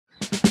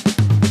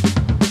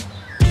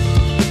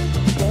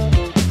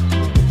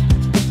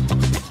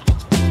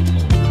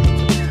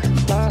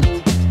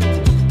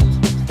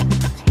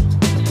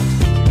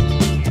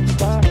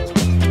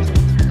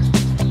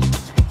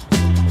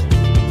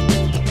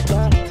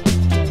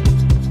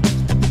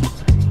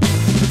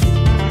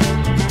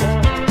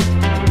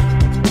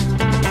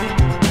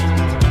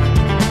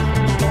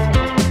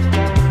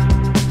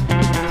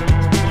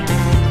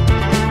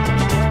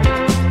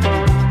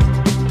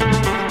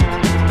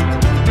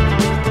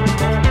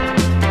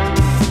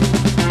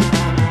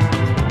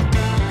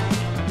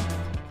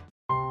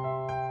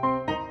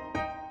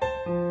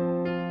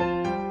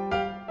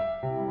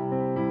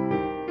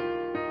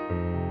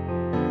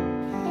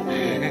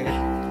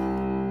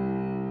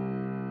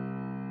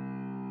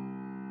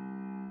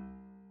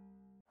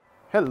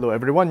Hello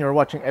everyone, you're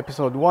watching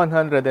episode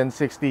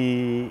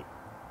 160...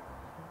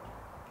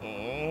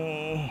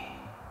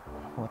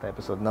 What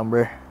episode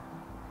number?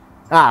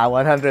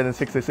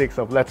 166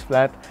 of Let's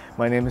Plant.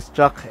 My name is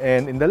Chuck,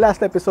 and in the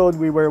last episode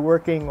we were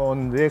working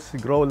on this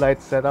grow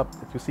light setup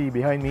that you see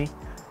behind me.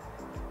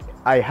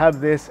 I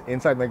have this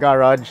inside my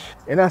garage,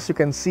 and as you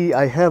can see,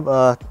 I have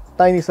a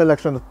tiny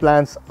selection of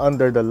plants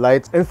under the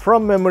lights, and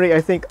from memory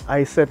I think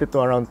I set it to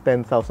around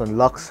 10,000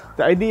 lux.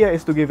 The idea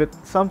is to give it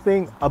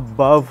something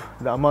above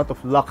the amount of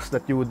lux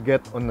that you would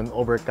get on an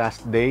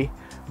overcast day,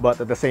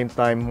 but at the same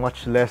time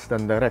much less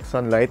than direct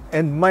sunlight.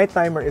 And my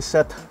timer is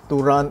set to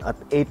run at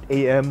 8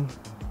 a.m.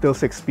 till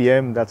 6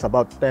 p.m. That's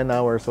about 10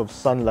 hours of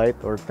sunlight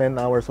or 10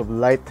 hours of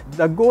light.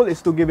 The goal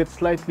is to give it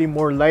slightly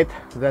more light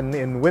than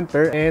in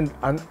winter, and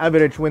an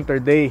average winter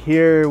day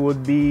here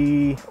would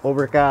be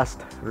overcast,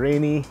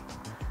 rainy,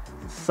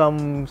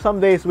 some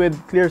days with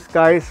clear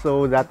skies,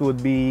 so that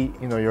would be,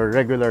 your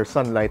regular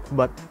sunlight.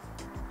 But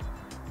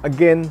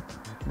again,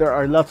 there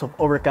are lots of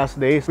overcast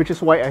days, which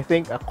is why I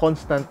think a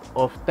constant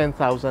of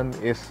 10,000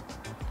 is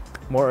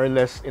more or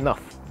less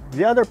enough.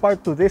 The other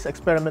part to this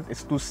experiment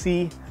is to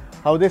see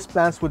how these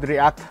plants would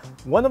react.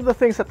 One of the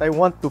things that I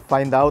want to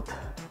find out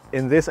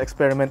in this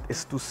experiment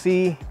is to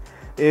see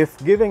if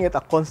giving it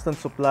a constant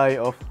supply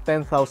of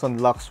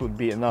 10,000 lux would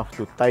be enough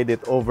to tide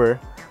it over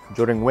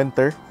during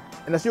winter.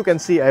 And as you can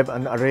see, I have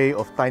an array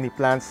of tiny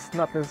plants,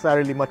 not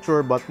necessarily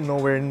mature, but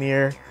nowhere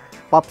near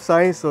pop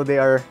size. So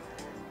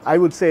I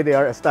would say they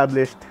are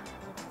established,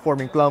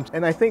 forming clumps.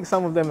 And I think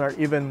some of them are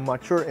even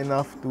mature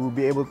enough to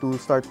be able to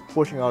start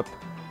pushing out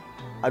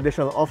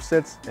additional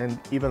offsets and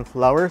even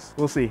flowers.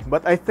 We'll see.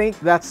 But I think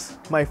that's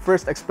my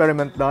first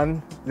experiment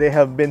done. They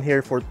have been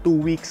here for 2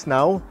 weeks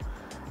now.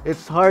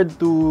 It's hard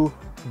to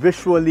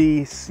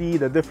visually see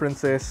the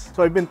differences.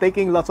 So I've been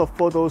taking lots of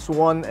photos,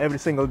 one every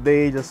single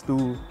day, just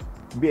to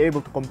be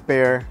able to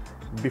compare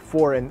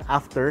before and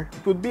after.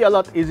 It would be a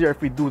lot easier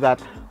if we do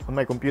that on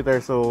my computer,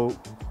 so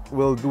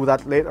we'll do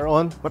that later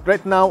on. But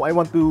right now I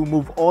want to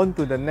move on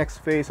to the next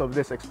phase of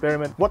this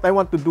experiment. What I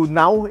want to do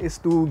now is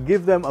to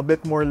give them a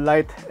bit more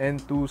light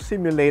and to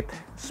simulate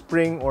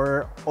spring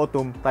or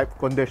autumn type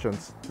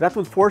conditions. That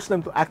would force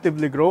them to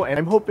actively grow, and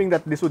I'm hoping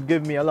that this would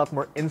give me a lot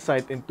more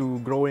insight into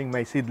growing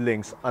my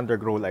seedlings under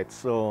grow lights.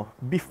 So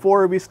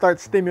before we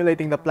start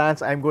stimulating the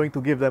plants, I'm going to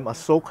give them a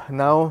soak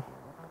now.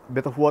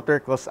 Bit of water,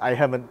 because I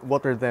haven't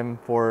watered them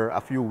for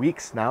a few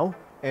weeks now,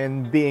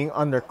 and being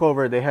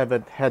undercover, they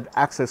haven't had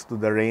access to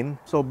the rain.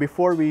 So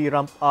before we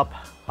ramp up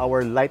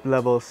our light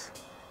levels,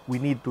 we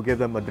need to give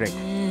them a drink.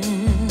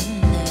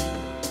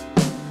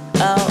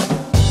 Oh,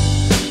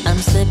 I'm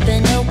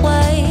slipping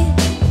away.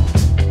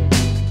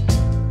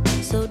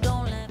 So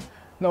don't let...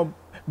 Now,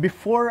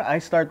 before I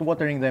start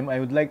watering them, I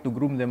would like to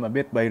groom them a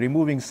bit by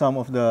removing some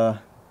of the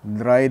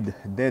dried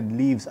dead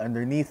leaves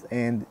underneath,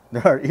 and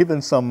there are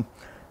even some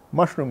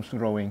mushrooms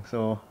growing.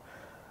 So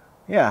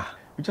yeah,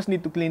 we just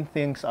need to clean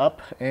things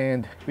up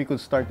and we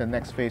could start the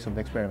next phase of the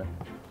experiment.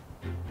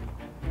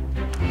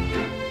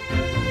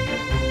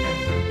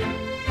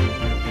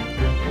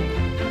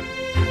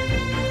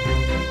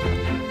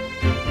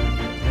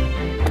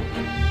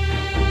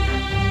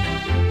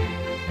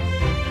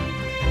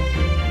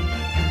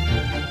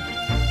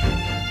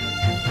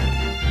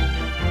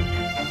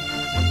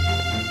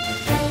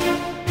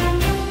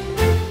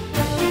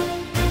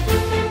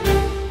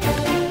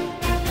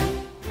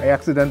 I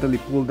accidentally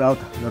pulled out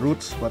the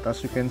roots, but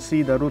as you can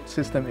see, the root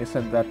system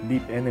isn't that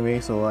deep anyway,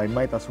 so I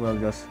might as well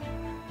just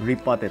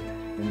repot it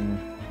in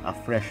a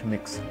fresh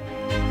mix.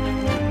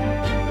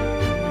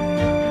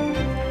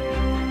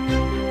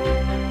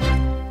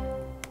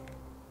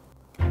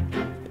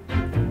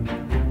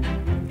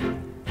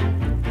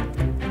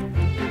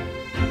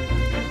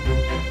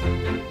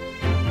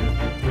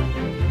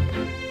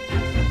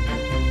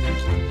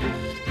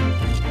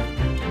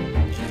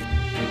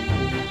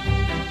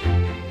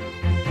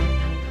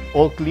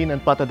 All clean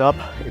and potted up,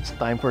 it's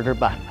time for their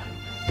bath.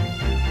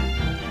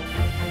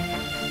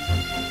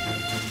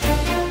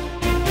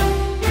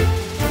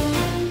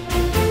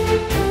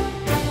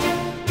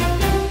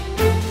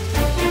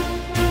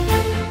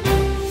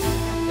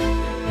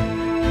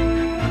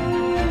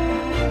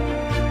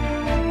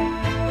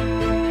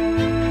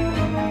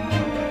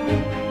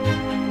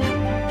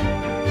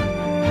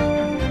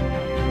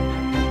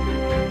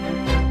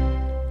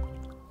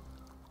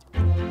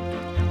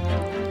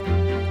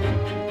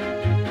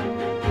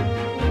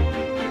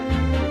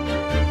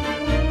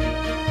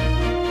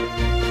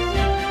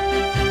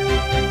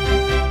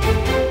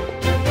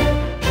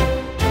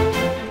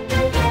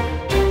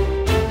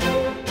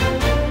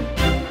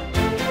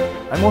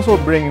 I'm also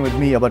bringing with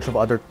me a bunch of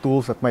other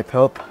tools that might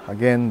help.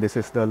 Again, this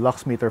is the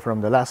lux meter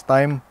from the last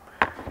time.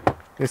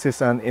 This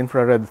is an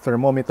infrared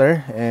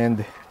thermometer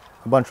and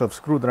a bunch of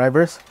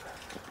screwdrivers.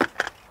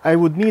 I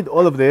would need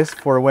all of this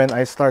for when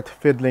I start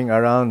fiddling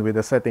around with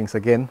the settings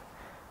again.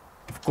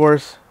 Of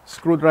course,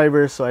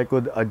 screwdrivers so I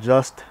could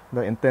adjust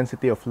the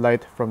intensity of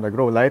light from the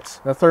grow lights.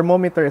 The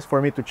thermometer is for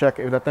me to check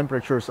if the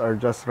temperatures are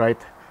just right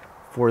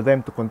for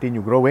them to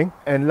continue growing.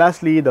 And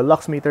lastly, the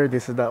lux meter.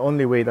 This is the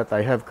only way that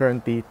I have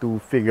currently to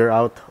figure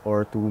out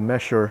or to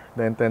measure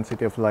the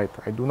intensity of light.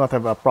 I do not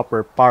have a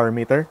proper power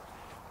meter.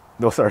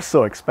 Those are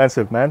so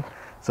expensive, man.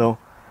 So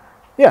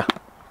yeah.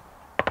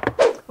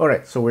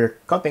 Alright, so we're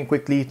cutting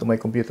quickly to my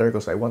computer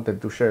because I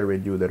wanted to share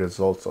with you the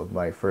results of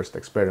my first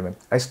experiment.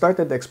 I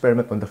started the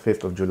experiment on the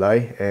 5th of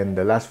July, and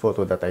the last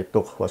photo that I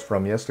took was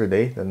from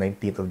yesterday, the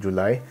 19th of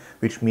July,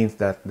 which means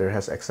that there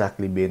has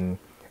exactly been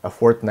a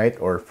fortnight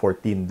or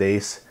 14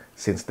 days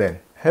since then.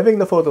 Having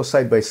the photos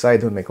side by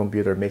side on my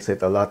computer makes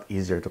it a lot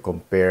easier to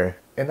compare,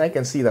 and I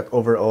can see that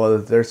overall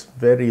there's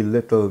very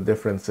little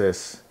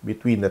differences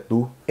between the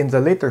two. In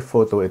the later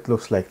photo, it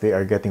looks like they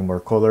are getting more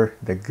color.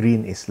 The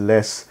green is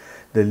less.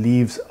 The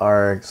leaves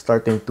are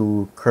starting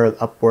to curl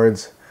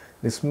upwards.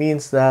 This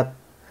means that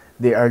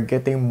they are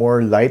getting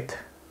more light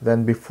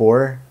than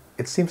before.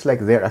 It seems like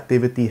their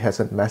activity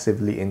hasn't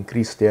massively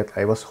increased yet.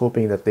 I was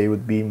hoping that they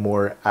would be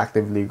more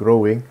actively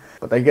growing,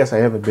 but I guess I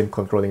haven't been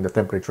controlling the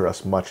temperature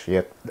as much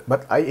yet.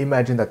 But I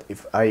imagine that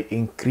if I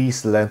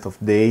increase length of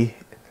day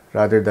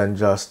rather than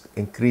just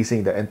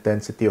increasing the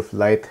intensity of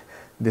light,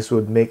 this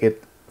would make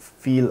it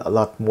feel a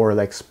lot more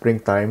like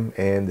springtime,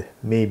 and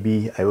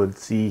maybe I would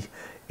see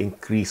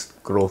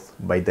increased growth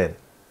by then.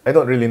 I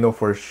don't really know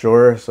for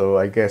sure, so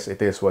I guess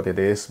it is what it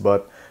is,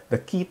 but the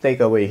key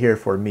takeaway here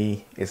for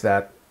me is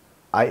that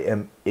I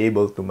am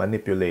able to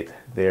manipulate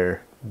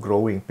their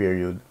growing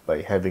period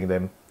by having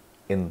them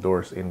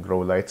indoors in grow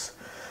lights.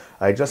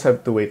 I just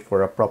have to wait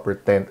for a proper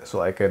tent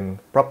so I can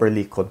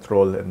properly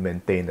control and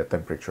maintain the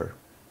temperature.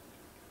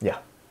 Yeah.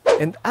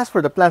 And as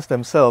for the plants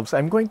themselves,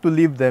 I'm going to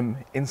leave them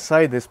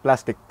inside this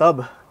plastic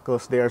tub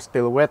because they are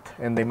still wet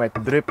and they might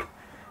drip.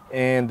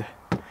 And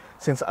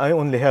since I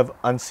only have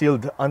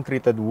unsealed,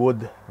 untreated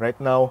wood right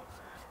now,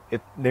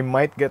 they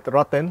might get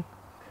rotten.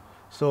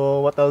 So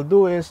what I'll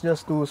do is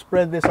just to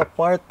spread this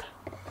apart,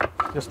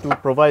 just to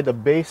provide a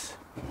base.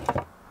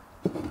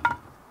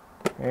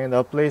 And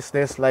I'll place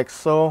this like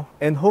so,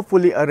 and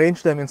hopefully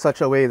arrange them in such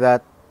a way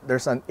that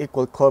there's an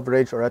equal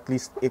coverage or at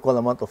least equal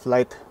amount of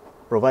light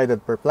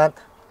provided per plant.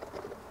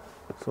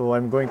 So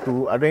I'm going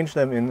to arrange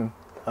them in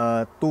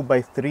a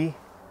 2x3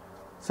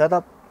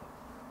 setup.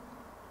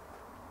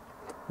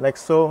 Like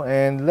so,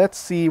 and let's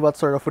see what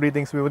sort of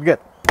readings we would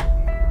get.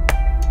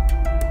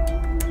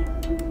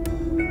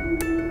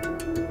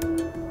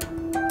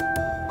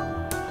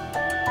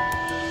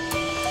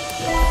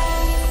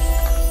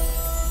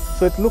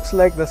 So it looks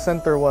like the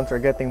center ones are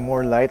getting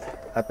more light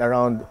at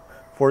around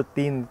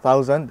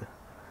 14,000.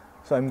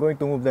 So I'm going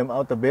to move them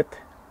out a bit,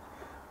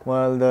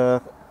 while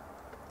the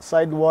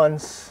side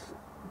ones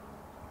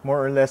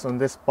more or less on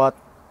this spot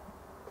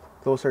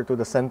closer to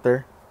the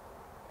center.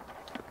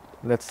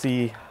 Let's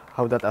see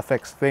how that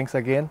affects things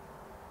again.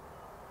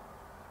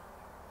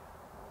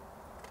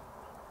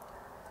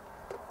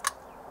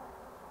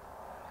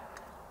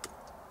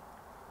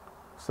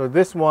 So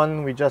this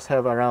one we just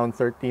have around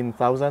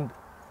 13,000,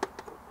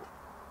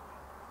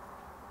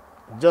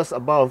 just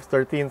above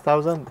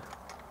 13,000,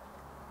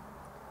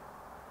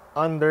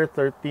 under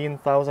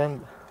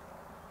 13,000,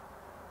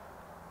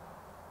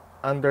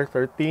 under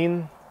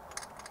 13,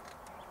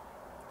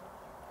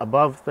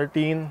 above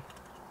 13,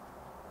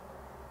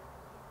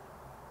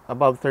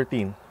 above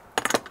 13.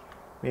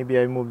 Maybe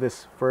I move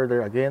this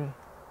further again,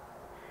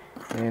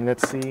 and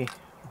let's see,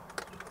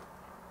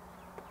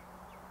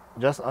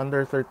 just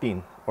under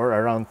 13 or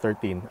around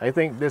 13. I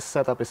think this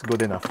setup is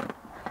good enough.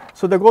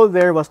 So the goal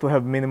there was to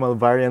have minimal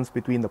variance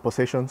between the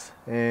positions,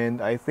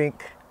 and I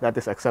think that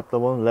is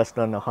acceptable, less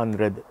than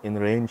 100 in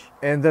range.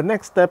 And the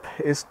next step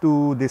is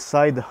to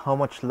decide how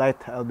much light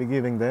I'll be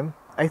giving them.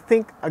 I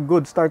think a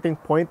good starting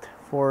point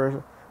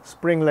for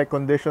spring-like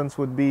conditions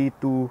would be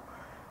to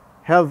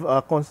have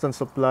a constant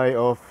supply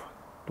of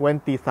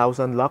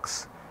 20,000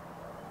 lux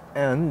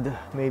and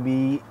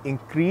maybe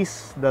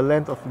increase the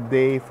length of the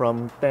day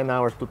from 10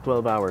 hours to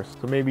 12 hours.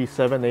 So maybe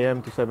 7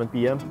 a.m. to 7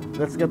 p.m.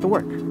 Let's get to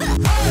work.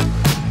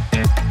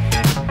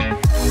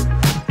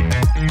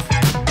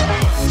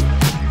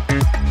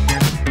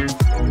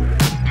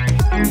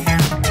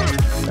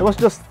 I was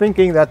just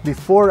thinking that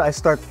before I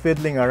start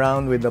fiddling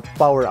around with the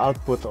power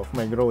output of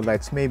my grow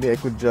lights, maybe I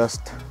could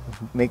just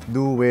make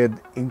do with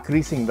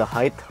increasing the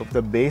height of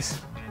the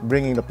base,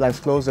 bringing the plants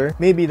closer.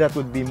 Maybe that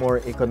would be more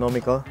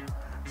economical.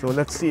 So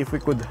let's see if we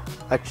could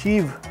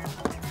achieve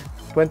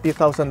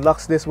 20,000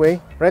 lux this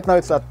way. Right now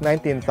it's at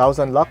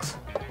 19,000 lux.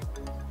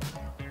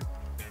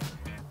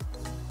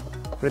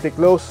 Pretty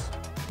close.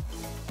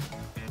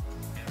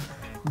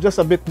 Just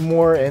a bit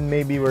more and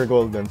maybe we're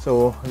golden.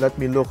 So let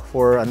me look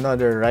for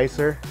another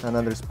riser,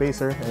 another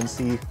spacer, and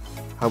see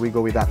how we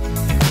go with that.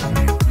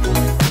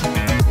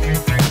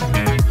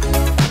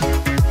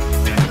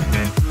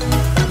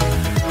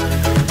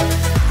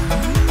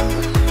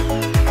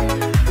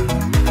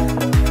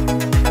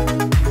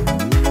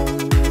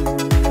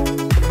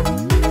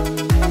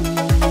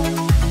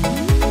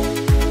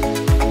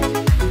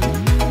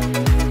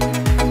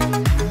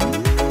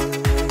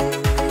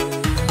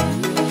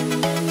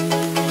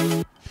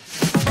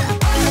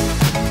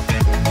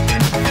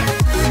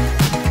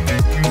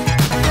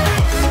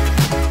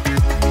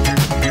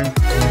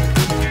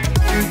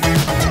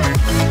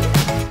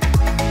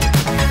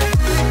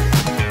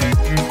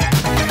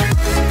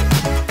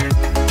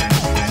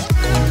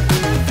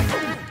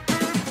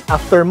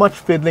 After much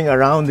fiddling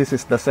around, this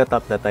is the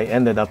setup that I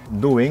ended up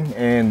doing,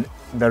 and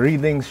the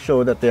readings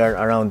show that they are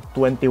around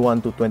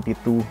 21 to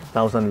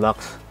 22,000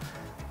 lux,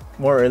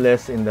 more or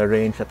less in the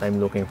range that I'm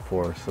looking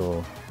for.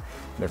 So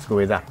let's go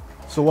with that.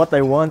 So what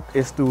I want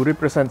is to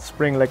represent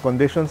spring-like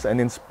conditions, and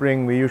in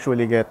spring we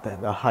usually get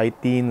the high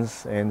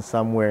teens and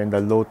somewhere in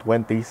the low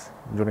 20s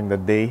during the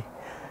day.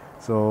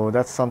 So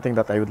that's something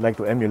that I would like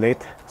to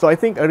emulate. So I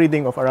think a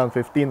reading of around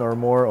 15 or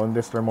more on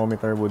this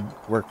thermometer would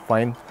work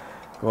fine.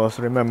 Because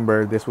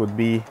remember, this would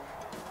be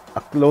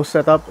a closed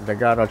setup, the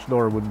garage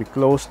door would be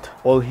closed,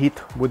 all heat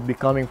would be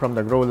coming from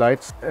the grow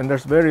lights, and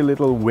there's very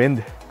little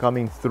wind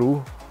coming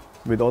through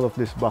with all of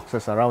these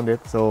boxes around it.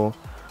 So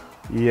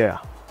yeah,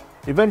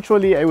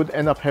 eventually I would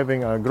end up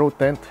having a grow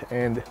tent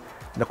and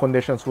the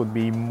conditions would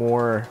be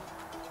more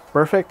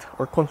perfect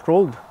or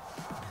controlled.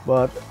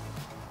 But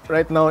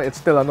right now it's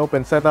still an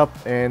open setup,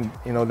 and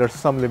you know, there's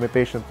some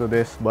limitation to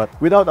this, but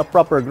without a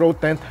proper grow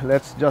tent,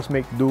 let's just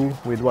make do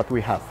with what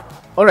we have.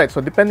 Alright,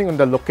 so depending on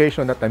the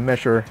location that I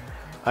measure,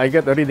 I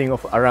get a reading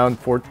of around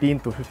 14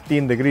 to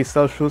 15 degrees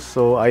Celsius,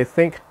 so I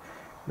think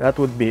that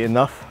would be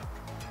enough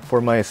for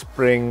my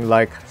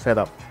spring-like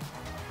setup.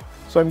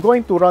 So I'm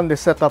going to run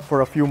this setup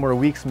for a few more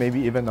weeks,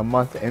 maybe even a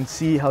month, and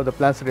see how the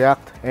plants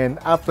react, and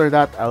after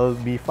that I'll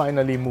be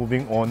finally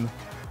moving on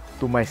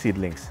to my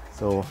seedlings.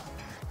 So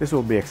this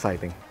will be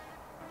exciting.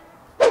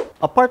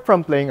 Apart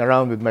from playing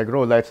around with my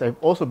grow lights, I've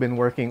also been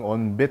working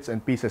on bits and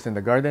pieces in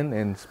the garden,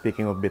 and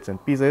speaking of bits and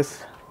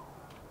pieces,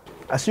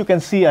 as you can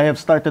see, I have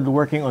started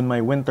working on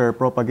my winter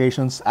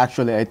propagations.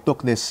 Actually, I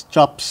took these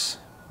chops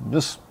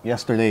just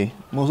yesterday.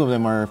 Most of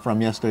them are from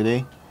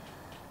yesterday,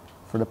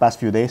 for the past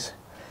few days.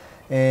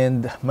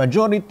 And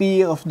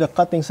majority of the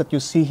cuttings that you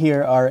see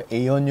here are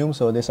aeonium.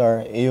 So these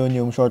are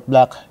aeonium short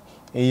black,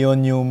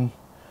 aeonium,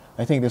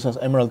 I think this was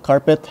emerald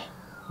carpet,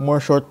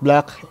 more short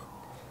black,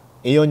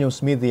 aeonium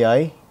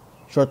smithii,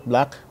 short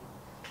black,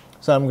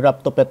 some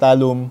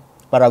Graptopetalum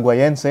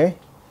paraguayense,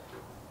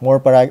 more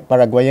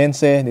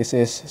paraguayense, this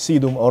is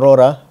Sedum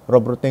aurora,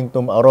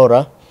 Robrotinctum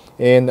aurora,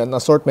 and an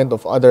assortment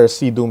of other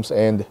sedums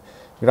and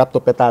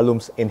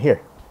Graptopetalums in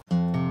here.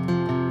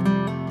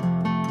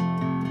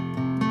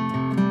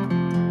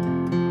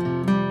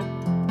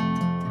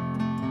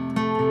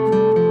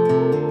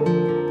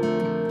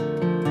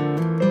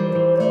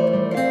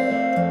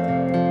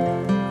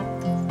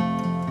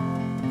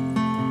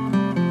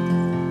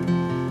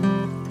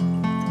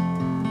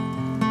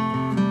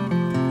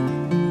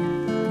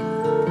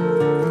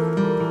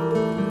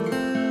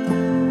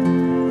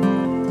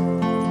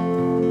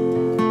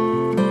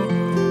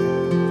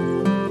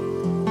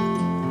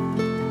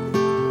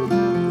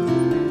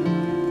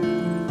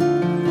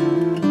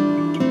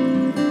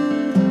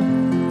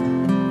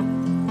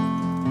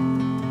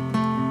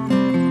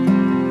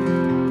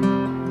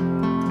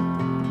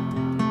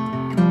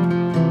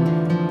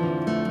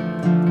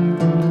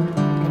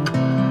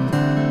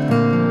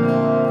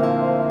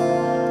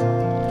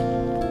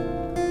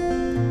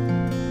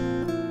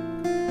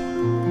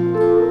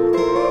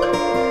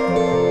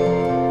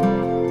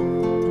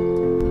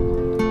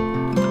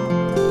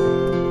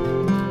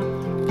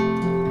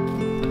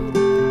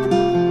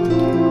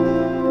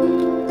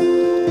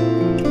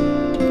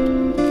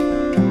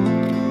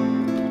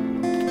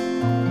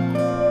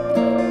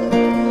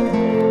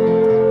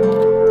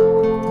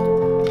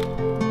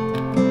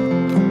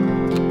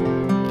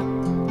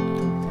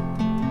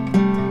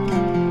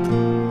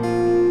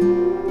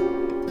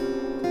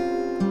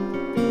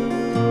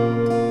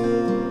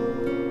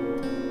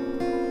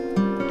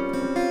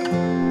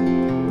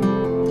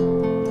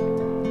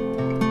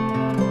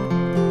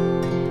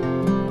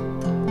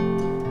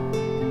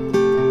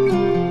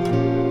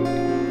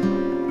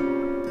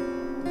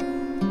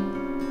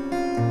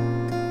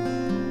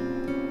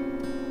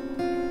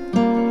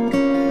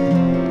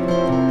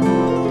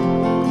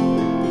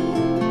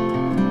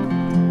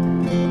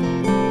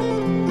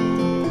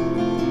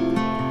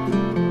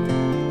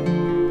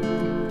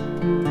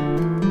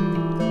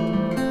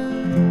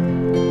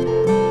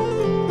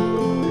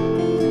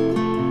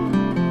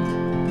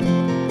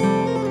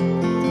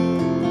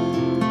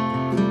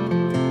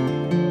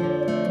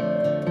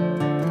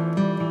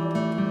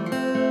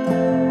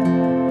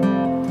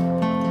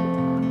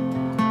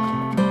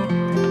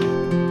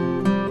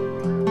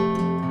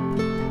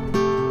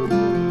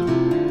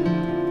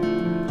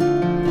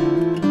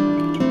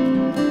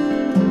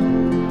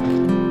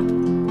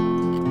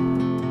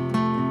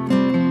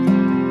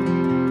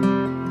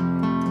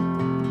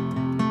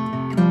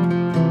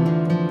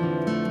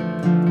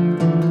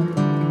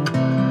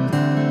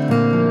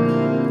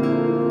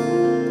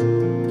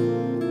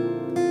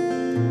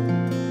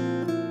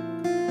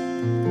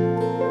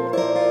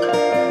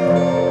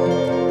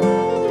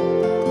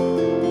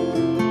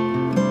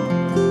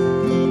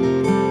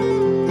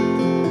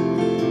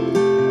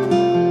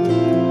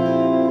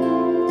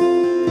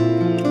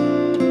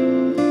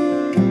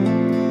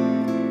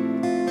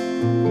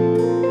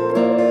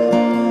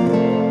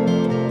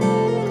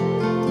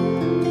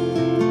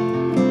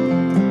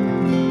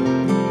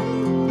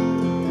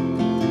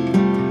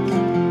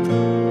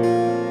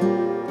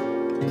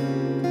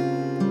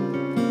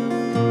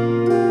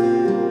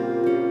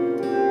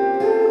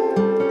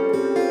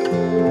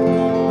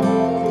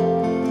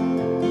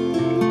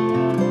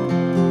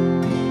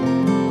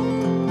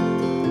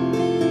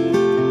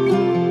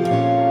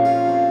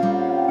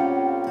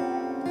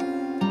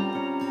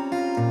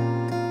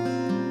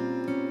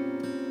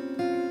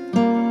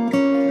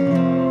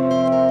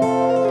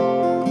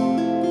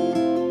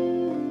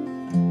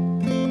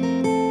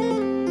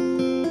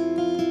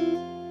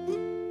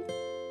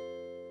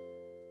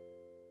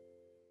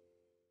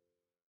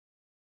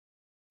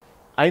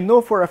 I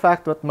know for a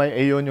fact that my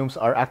aeoniums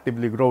are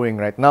actively growing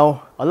right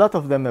now. A lot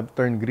of them have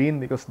turned green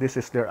because this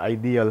is their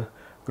ideal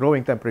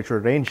growing temperature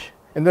range.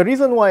 And the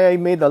reason why I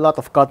made a lot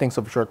of cuttings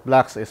of short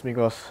blacks is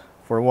because,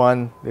 for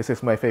one, this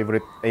is my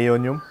favorite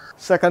aeonium.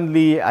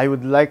 Secondly, I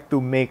would like to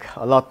make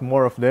a lot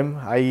more of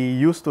them. I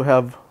used to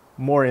have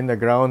more in the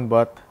ground,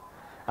 but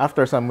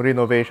after some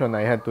renovation,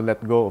 I had to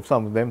let go of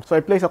some of them. So I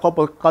placed a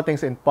couple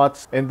cuttings in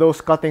pots, and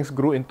those cuttings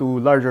grew into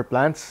larger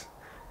plants.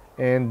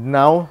 And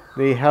now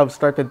they have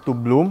started to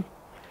bloom.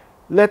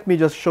 Let me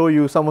just show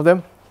you some of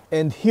them.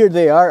 And here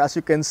they are. As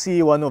you can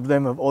see, one of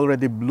them have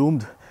already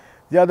bloomed.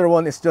 The other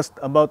one is just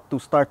about to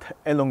start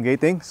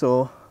elongating.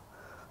 So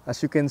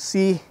as you can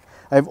see,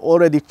 I've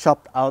already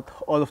chopped out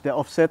all of the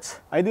offsets.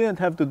 I didn't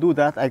have to do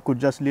that. I could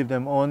just leave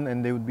them on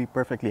and they would be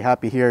perfectly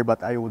happy here,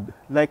 but I would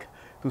like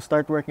to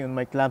start working on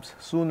my clamps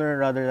sooner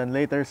rather than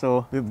later.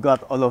 So we've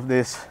got all of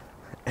these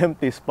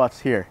empty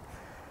spots here.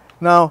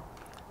 Now,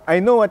 I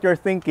know what you're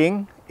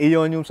thinking.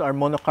 Aeoniums are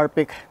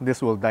monocarpic.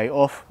 This will die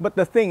off. But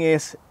the thing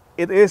is,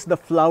 it is the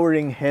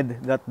flowering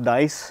head that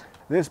dies.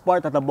 This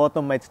part at the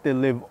bottom might still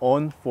live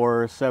on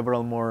for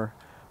several more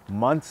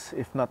months,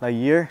 if not a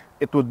year.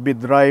 It would be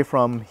dry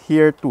from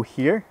here to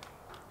here.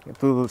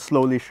 It will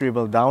slowly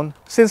shrivel down.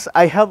 Since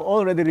I have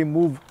already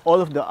removed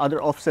all of the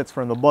other offsets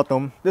from the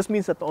bottom, this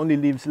means that the only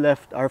leaves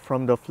left are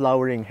from the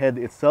flowering head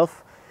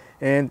itself.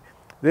 And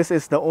this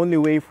is the only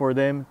way for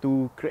them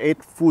to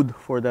create food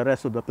for the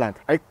rest of the plant.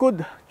 I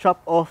could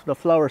chop off the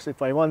flowers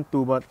if I want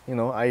to, but you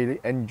know, I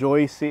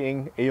enjoy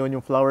seeing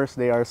aeonium flowers.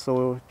 They are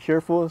so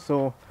cheerful,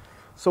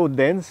 so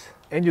dense,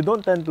 and you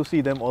don't tend to see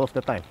them all of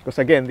the time. Because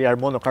again, they are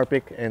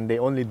monocarpic and they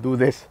only do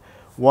this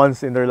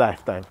once in their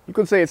lifetime. You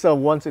could say it's a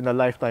once in a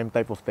lifetime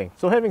type of thing.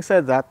 So having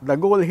said that, the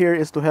goal here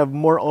is to have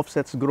more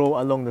offsets grow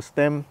along the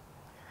stem,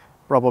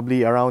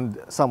 probably around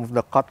some of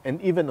the cut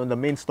and even on the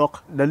main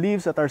stalk. The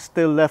leaves that are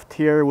still left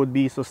here would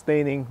be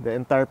sustaining the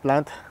entire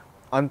plant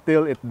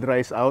until it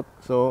dries out.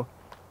 So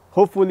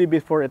hopefully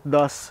before it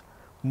does,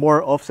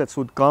 more offsets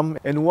would come.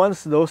 And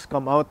once those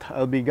come out,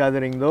 I'll be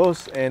gathering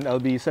those and I'll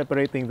be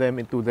separating them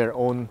into their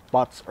own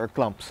pots or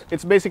clumps.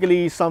 It's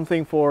basically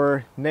something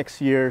for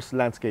next year's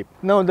landscape.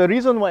 Now, the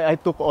reason why I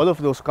took all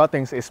of those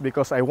cuttings is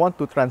because I want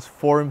to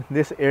transform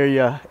this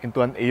area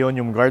into an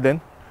aeonium garden.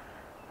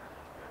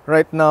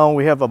 Right now,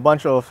 we have a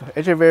bunch of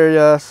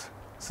echeverias,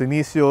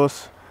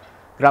 senecios,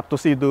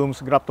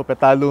 graptosedums,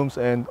 graptopetalums,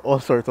 and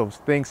all sorts of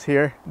things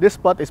here. This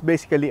spot is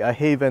basically a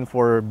haven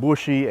for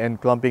bushy and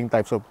clumping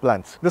types of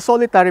plants. The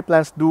solitary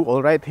plants do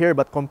all right here,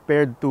 but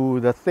compared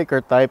to the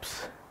thicker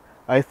types,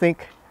 I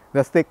think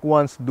the thick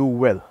ones do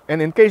well.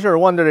 And in case you're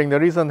wondering, the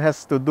reason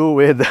has to do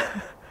with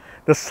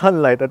the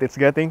sunlight that it's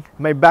getting.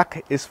 My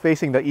back is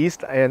facing the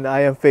east and I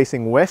am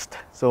facing west.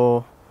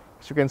 So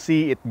as you can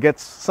see, it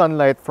gets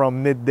sunlight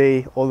from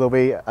midday all the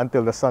way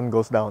until the sun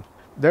goes down.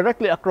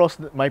 Directly across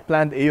my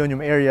planned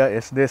aeonium area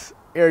is this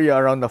area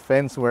around the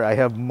fence where I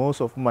have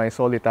most of my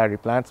solitary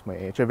plants, my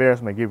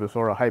echeverias, my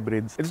Gibusora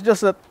hybrids. It's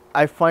just that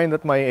I find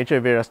that my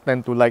echeverias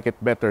tend to like it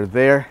better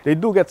there. They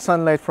do get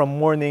sunlight from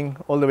morning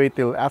all the way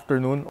till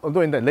afternoon,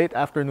 although in the late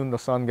afternoon the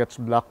sun gets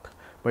blocked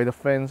by the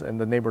fence and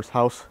the neighbor's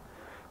house.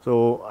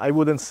 So I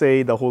wouldn't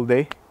say the whole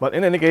day. But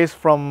in any case,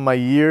 from my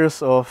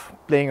years of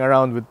playing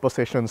around with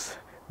positions,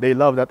 they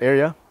love that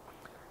area.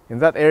 In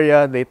that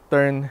area, they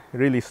turn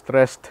really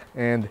stressed,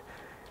 and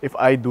if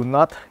I do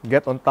not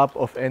get on top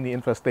of any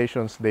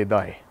infestations, they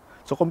die.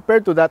 So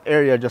compared to that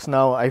area just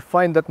now, I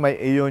find that my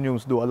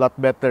aeoniums do a lot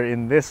better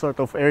in this sort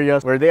of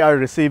areas where they are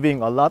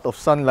receiving a lot of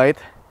sunlight.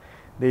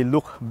 They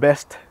look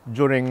best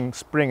during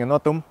spring and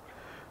autumn.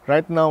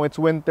 Right now it's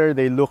winter,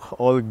 they look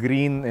all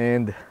green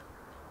and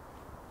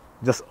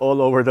just all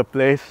over the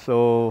place.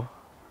 So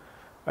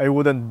I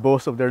wouldn't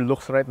boast of their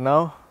looks right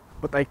now,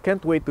 but I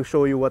can't wait to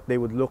show you what they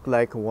would look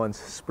like once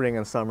spring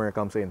and summer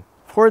comes in.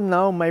 For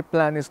now, my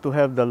plan is to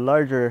have the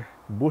larger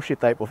bushy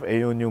type of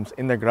aeoniums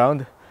in the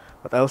ground,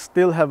 but I'll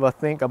still have a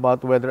think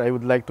about whether I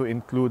would like to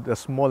include the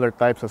smaller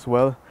types as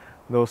well.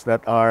 Those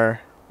that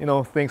are, you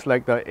know, things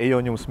like the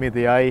Aeonium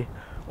smithii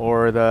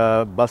or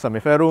the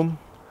Balsamiferum.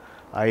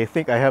 I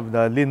think I have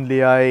the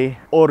Lindleyi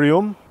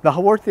aureum. The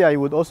Haworthii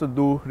would also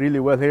do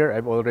really well here.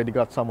 I've already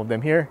got some of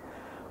them here.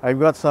 I've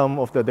got some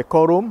of the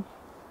Decorum,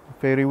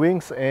 fairy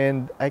wings,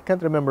 and I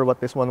can't remember what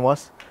this one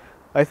was.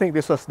 I think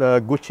this was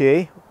the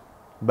Gucciae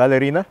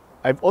ballerina.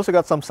 I've also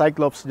got some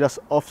Cyclops just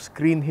off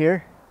screen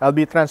here. I'll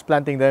be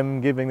transplanting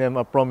them, giving them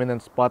a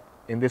prominent spot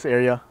in this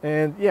area.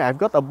 And yeah, I've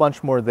got a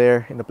bunch more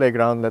there in the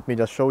playground. Let me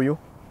just show you.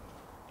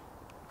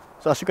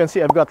 So as you can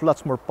see, I've got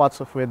lots more pots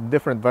with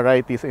different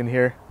varieties in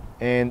here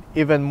and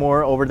even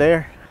more over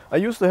there. I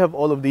used to have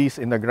all of these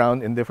in the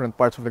ground in different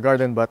parts of the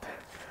garden, but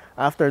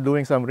after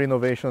doing some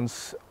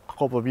renovations a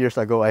couple of years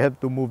ago, I had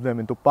to move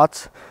them into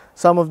pots.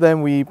 Some of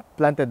them we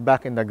planted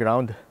back in the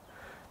ground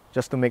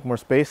just to make more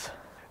space.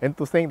 And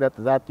to think that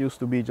that used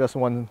to be just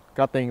one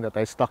cutting that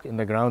I stuck in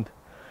the ground.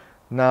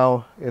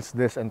 Now it's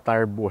this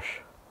entire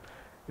bush.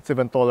 It's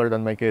even taller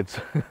than my kids.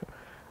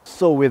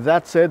 So with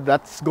that said,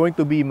 that's going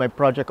to be my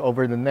project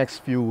over the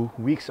next few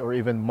weeks or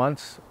even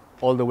months.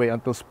 all the way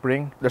until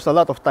spring. There's a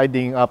lot of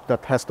tidying up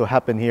that has to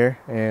happen here,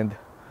 and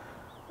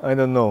I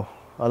don't know,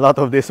 a lot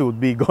of this would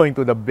be going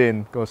to the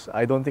bin because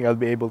I don't think I'll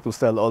be able to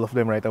sell all of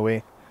them right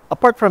away.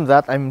 Apart from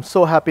that, I'm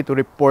so happy to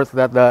report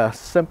that the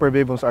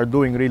sempervivums are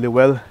doing really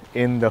well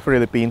in the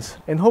Philippines,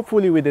 and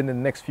hopefully within the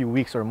next few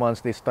weeks or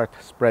months they start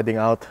spreading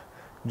out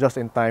just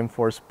in time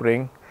for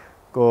spring,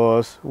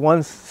 because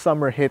once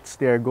summer hits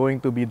they are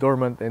going to be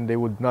dormant and they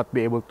would not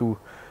be able to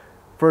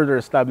further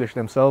establish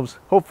themselves.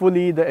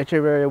 Hopefully the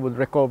echeveria would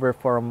recover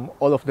from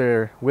all of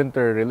their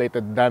winter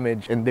related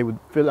damage and they would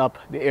fill up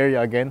the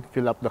area again,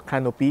 fill up the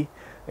canopy,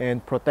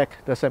 and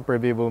protect the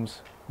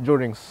sempervivums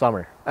during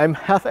summer. I'm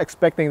half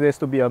expecting this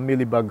to be a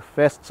mealybug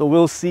fest, so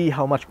we'll see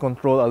how much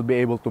control I'll be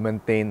able to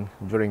maintain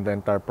during the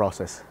entire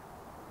process.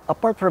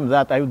 Apart from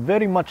that, I would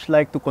very much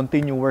like to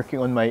continue working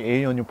on my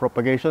aeonium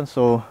propagation,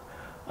 so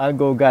I'll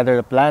go gather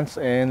the plants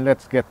and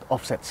let's get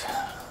offsets.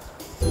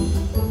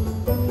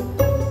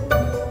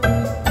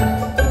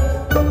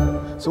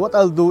 So what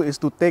I'll do is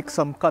to take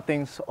some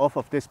cuttings off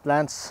of these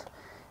plants,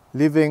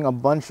 leaving a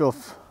bunch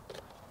of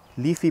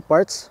leafy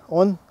parts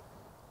on,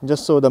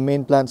 just so the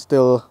main plant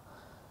still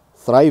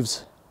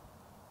thrives.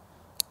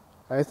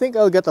 I think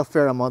I'll get a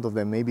fair amount of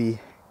them, maybe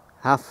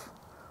half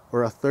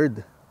or a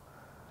third,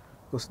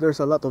 because there's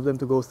a lot of them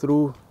to go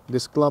through.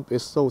 This clump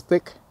is so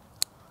thick.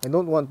 I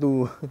don't want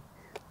to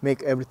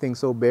make everything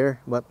so bare,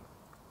 but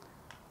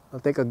I'll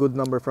take a good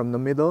number from the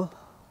middle,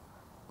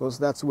 because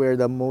that's where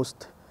the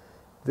most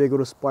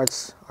vigorous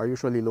parts are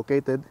usually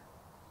located,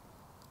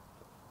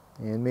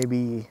 and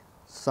maybe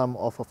some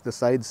off of the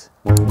sides.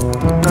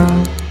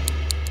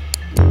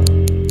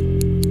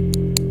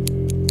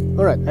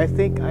 Alright, I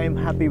think I'm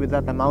happy with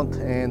that amount,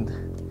 and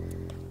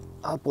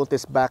I'll put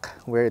this back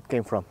where it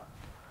came from.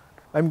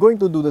 I'm going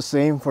to do the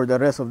same for the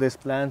rest of these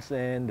plants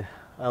and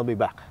I'll be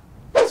back.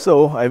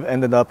 So I've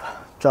ended up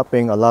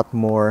chopping a lot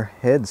more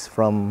heads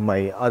from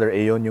my other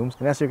aeoniums,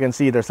 and as you can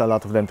see there's a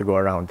lot of them to go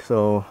around.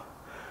 So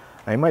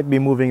I might be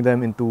moving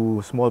them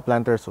into small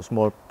planters or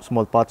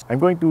small pots. I'm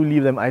going to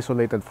leave them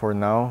isolated for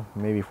now,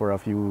 maybe for a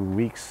few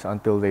weeks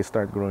until they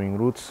start growing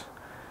roots.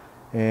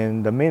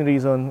 And the main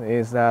reason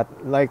is that,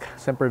 like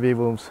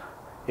sempervivums,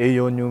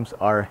 aeoniums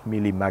are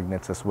mealy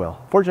magnets as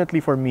well. Fortunately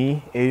for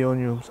me,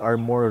 aeoniums are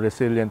more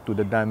resilient to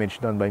the damage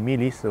done by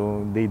mealy,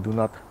 so they do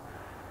not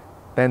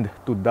tend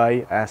to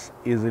die as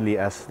easily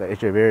as the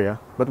echeveria.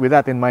 But with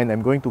that in mind,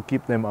 I'm going to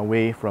keep them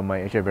away from my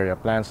echeveria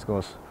plants,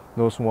 because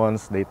those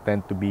ones, they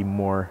tend to be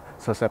more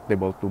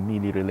susceptible to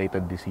mealy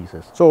related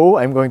diseases. So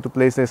I'm going to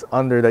place this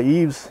under the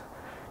eaves,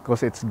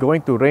 because it's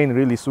going to rain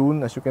really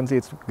soon. As you can see,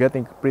 it's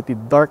getting pretty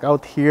dark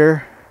out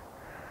here.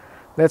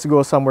 Let's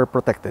go somewhere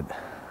protected.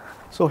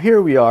 So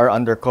here we are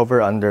under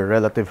cover, under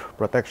relative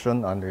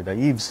protection, under the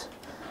eaves.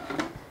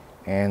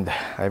 And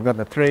I've got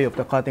a tray of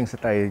the cuttings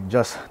that I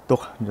just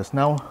took just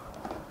now.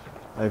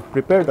 I've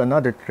prepared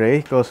another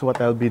tray, because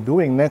what I'll be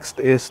doing next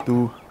is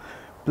to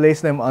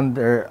place them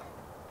under,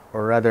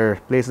 or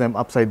rather place them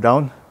upside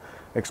down,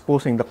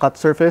 exposing the cut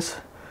surface.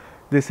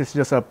 This is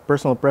just a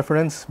personal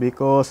preference,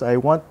 because I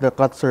want the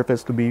cut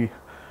surface to be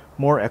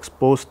more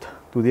exposed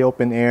to the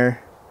open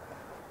air,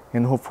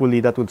 and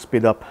hopefully that would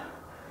speed up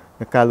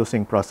the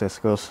callusing process,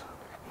 because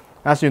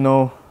as you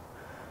know,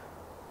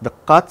 the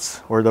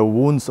cuts or the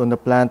wounds on the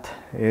plant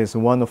is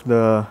one of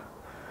the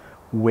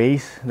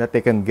ways that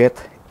they can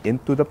get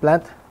into the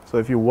plant. So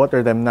if you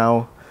water them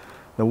now,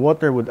 the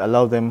water would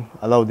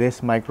allow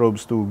these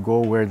microbes to go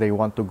where they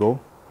want to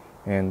go,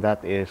 and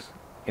that is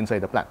inside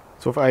the plant.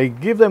 So if I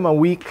give them a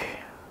week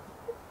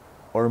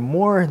or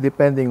more,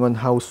 depending on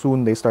how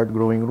soon they start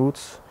growing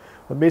roots,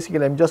 but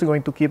basically I'm just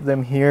going to keep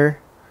them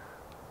here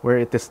where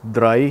it is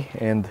dry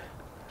and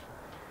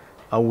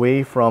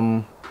away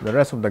from the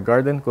rest of the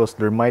garden, because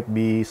there might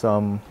be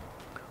some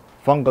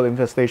fungal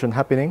infestation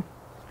happening.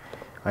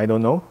 I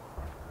don't know,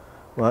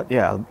 but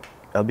yeah,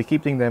 I'll be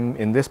keeping them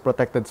in this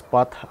protected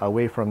spot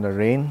away from the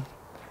rain.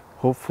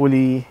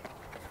 Hopefully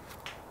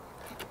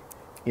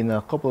in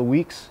a couple of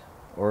weeks,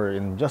 or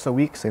in just a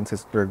week, since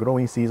it's their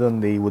growing season,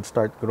 they would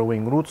start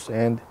growing roots,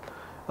 and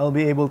I'll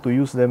be able to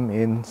use them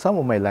in some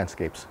of my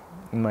landscapes,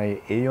 in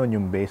my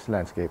aeonium based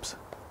landscapes.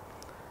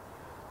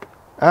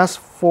 As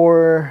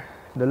for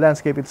the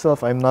landscape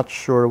itself, I'm not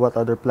sure what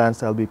other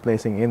plants I'll be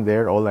placing in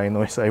there. All I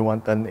know is I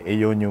want an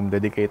aeonium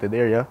dedicated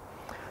area.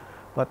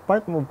 But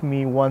part of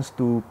me wants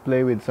to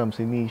play with some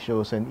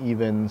senecio and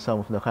even some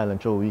of the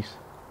kalanchoes.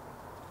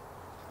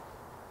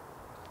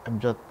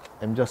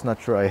 I'm just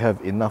not sure I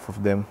have enough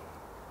of them,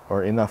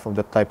 or enough of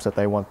the types that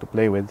I want to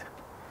play with.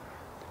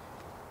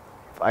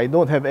 If I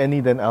don't have any,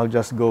 then I'll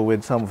just go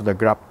with some of the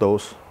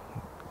graptos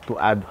to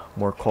add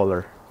more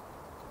color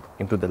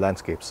into the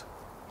landscapes.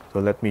 So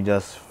let me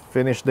just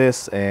finish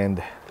this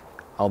and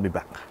I'll be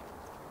back.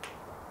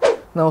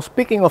 Now,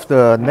 speaking of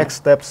the next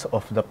steps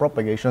of the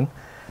propagation,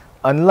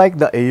 unlike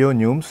the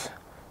aeoniums,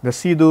 the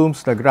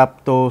sedums, the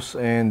graptos,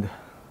 and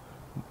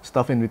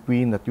stuff in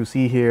between that you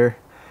see here,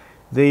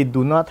 they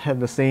do not have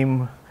the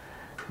same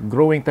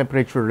growing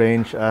temperature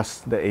range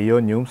as the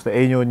aeoniums. The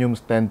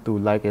aeoniums tend to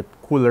like it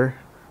cooler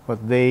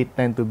but they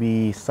tend to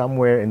be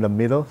somewhere in the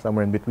middle,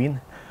 somewhere in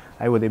between.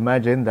 I would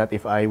imagine that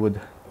if I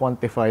would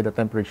quantify the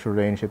temperature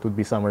range, it would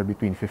be somewhere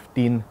between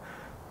 15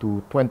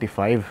 to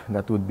 25.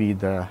 That would be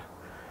the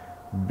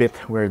bit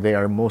where they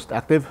are most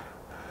active.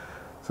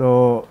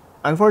 So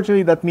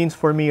unfortunately, that means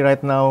for me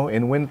right now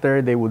in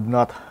winter they would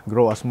not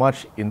grow as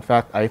much. In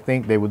fact, I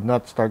think they would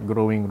not start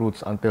growing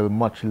roots until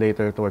much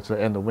later towards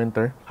the end of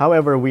winter.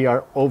 However, we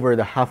are over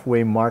the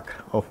halfway mark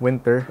of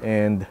winter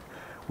and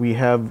we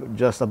have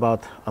just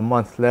about a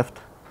month left,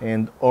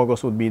 and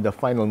August would be the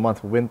final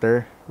month of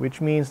winter,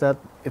 which means that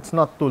it's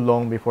not too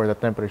long before the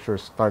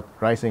temperatures start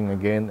rising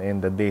again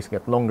and the days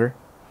get longer.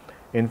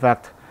 In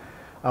fact,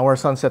 our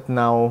sunset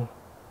now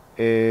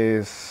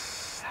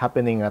is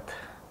happening at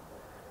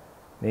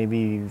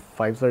maybe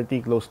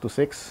 5:30, close to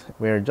 6,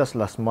 where just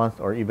last month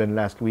or even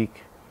last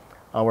week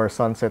our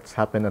sunsets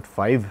happened at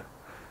 5.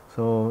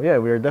 So yeah,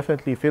 we are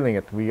definitely feeling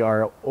it. We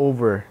are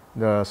over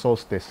the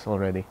solstice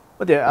already.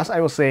 But yeah, as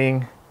I was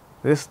saying,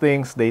 these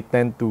things, they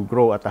tend to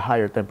grow at a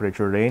higher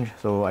temperature range,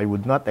 so I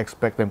would not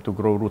expect them to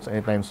grow roots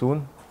anytime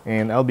soon,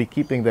 and I'll be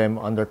keeping them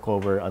under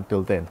cover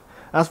until then.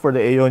 As for the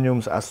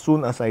aeoniums, as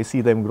soon as I see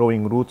them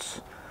growing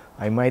roots,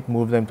 I might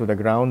move them to the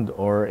ground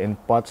or in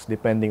pots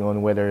depending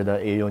on whether the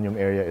aeonium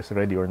area is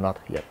ready or not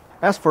yet.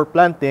 As for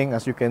planting,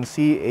 as you can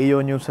see,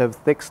 aeoniums have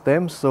thick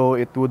stems, so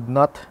it would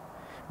not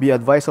be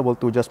advisable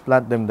to just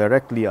plant them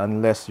directly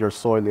unless your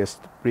soil is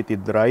pretty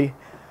dry.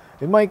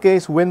 In my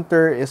case,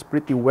 winter is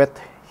pretty wet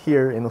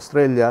here in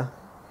Australia,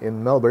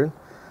 in Melbourne.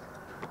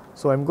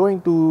 So I'm going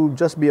to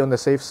just be on the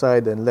safe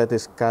side and let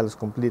this callus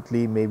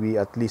completely, maybe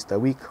at least a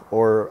week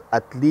or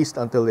at least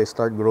until they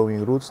start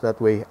growing roots.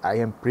 That way I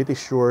am pretty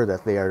sure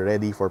that they are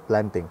ready for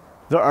planting.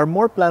 There are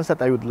more plants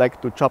that I would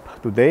like to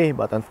chop today,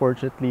 but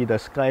unfortunately the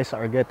skies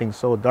are getting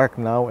so dark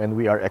now and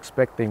we are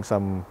expecting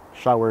some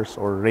showers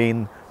or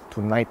rain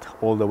tonight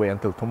all the way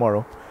until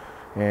tomorrow,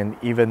 and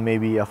even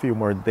maybe a few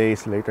more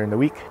days later in the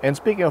week. And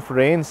speaking of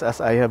rains,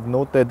 as I have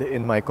noted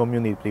in my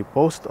community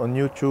post on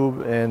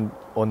YouTube and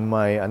on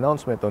my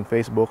announcement on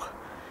Facebook,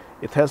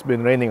 it has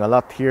been raining a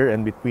lot here,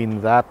 and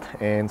between that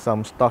and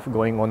some stuff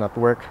going on at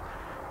work,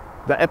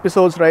 the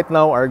episodes right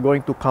now are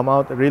going to come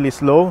out really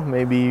slow,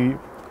 maybe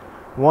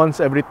once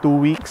every 2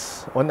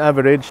 weeks on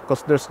average,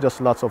 because there's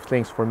just lots of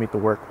things for me to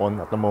work on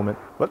at the moment.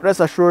 But rest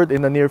assured,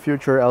 in the near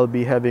future I'll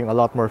be having a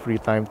lot more free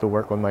time to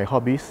work on my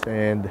hobbies,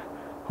 and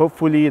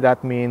hopefully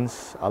that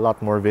means a lot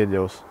more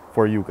videos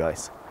for you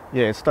guys.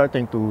 Yeah, it's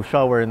starting to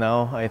shower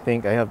now. I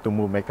think I have to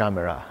move my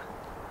camera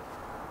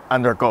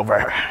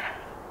undercover.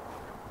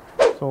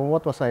 So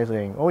what was I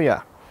saying? Oh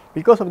yeah,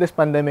 because of this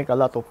pandemic, a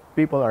lot of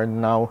people are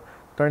now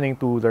turning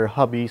to their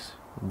hobbies,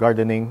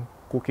 gardening,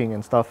 cooking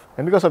and stuff.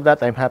 And because of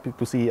that, I'm happy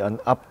to see an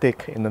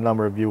uptick in the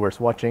number of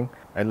viewers watching.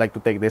 I'd like to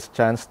take this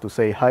chance to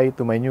say hi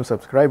to my new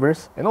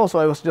subscribers. And also,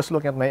 I was just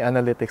looking at my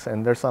analytics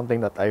and there's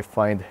something that I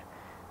find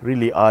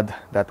really odd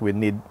that we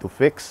need to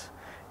fix,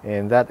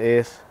 and that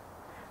is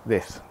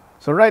this.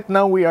 So right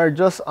now we are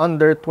just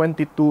under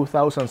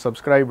 22,000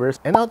 subscribers,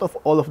 and out of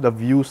all of the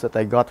views that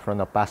I got from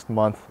the past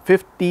month,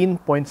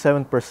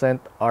 15.7%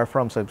 are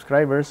from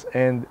subscribers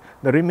and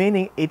the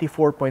remaining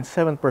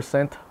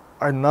 84.7%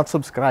 are not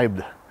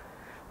subscribed.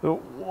 So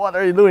what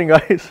are you doing,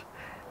 guys?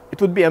 It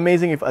would be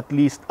amazing if at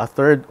least a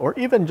third or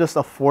even just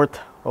a fourth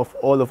of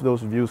all of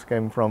those views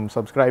came from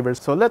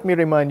subscribers. So let me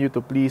remind you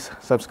to please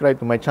subscribe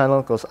to my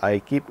channel, because I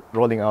keep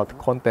rolling out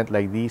content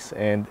like these,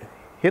 and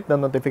hit the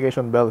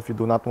notification bell if you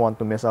do not want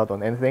to miss out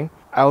on anything.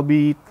 I'll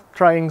be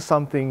trying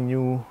something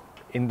new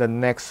in the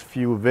next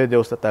few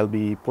videos that I'll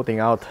be putting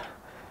out,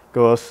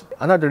 because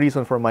another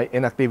reason for my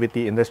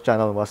inactivity in this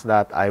channel was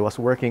that I was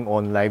working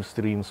on live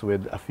streams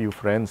with a few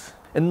friends.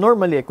 And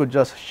normally I could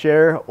just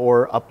share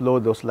or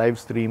upload those live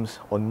streams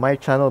on my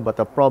channel, but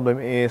the problem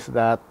is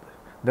that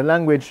the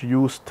language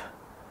used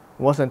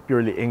wasn't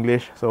purely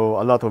English, so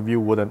a lot of you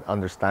wouldn't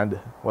understand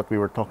what we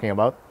were talking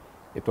about.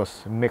 It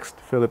was mixed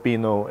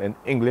Filipino and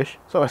English.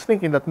 So I was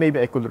thinking that maybe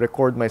I could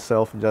record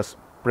myself just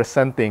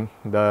presenting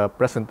the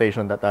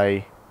presentation that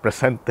I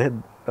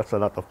presented. That's a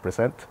lot of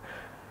present.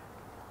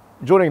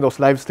 During those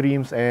live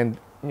streams, and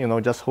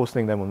just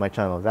hosting them on my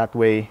channel. That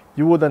way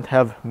you wouldn't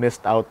have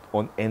missed out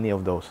on any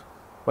of those.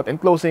 But in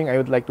closing, I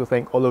would like to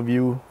thank all of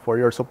you for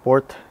your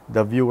support.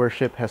 The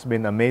viewership has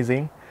been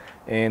amazing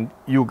and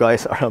you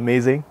guys are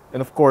amazing.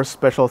 And of course,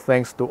 special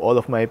thanks to all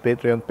of my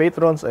Patreon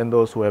patrons and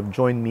those who have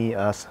joined me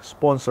as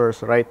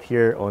sponsors right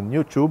here on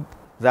YouTube.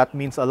 That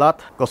means a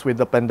lot, because with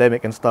the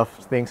pandemic and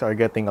stuff, things are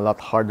getting a lot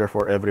harder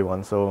for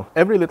everyone. So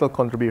every little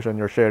contribution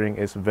you're sharing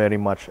is very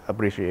much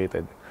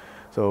appreciated.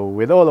 So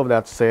with all of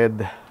that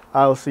said,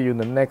 I'll see you in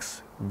the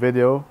next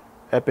video,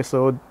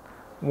 episode,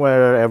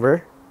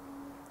 wherever.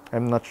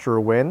 I'm not sure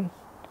when.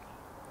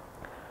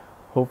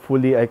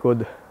 Hopefully I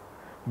could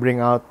bring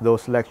out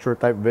those lecture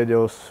type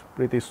videos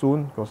pretty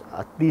soon, because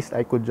at least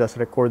I could just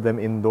record them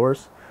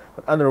indoors.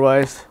 But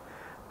otherwise,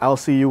 I'll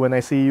see you when I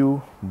see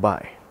you.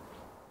 Bye.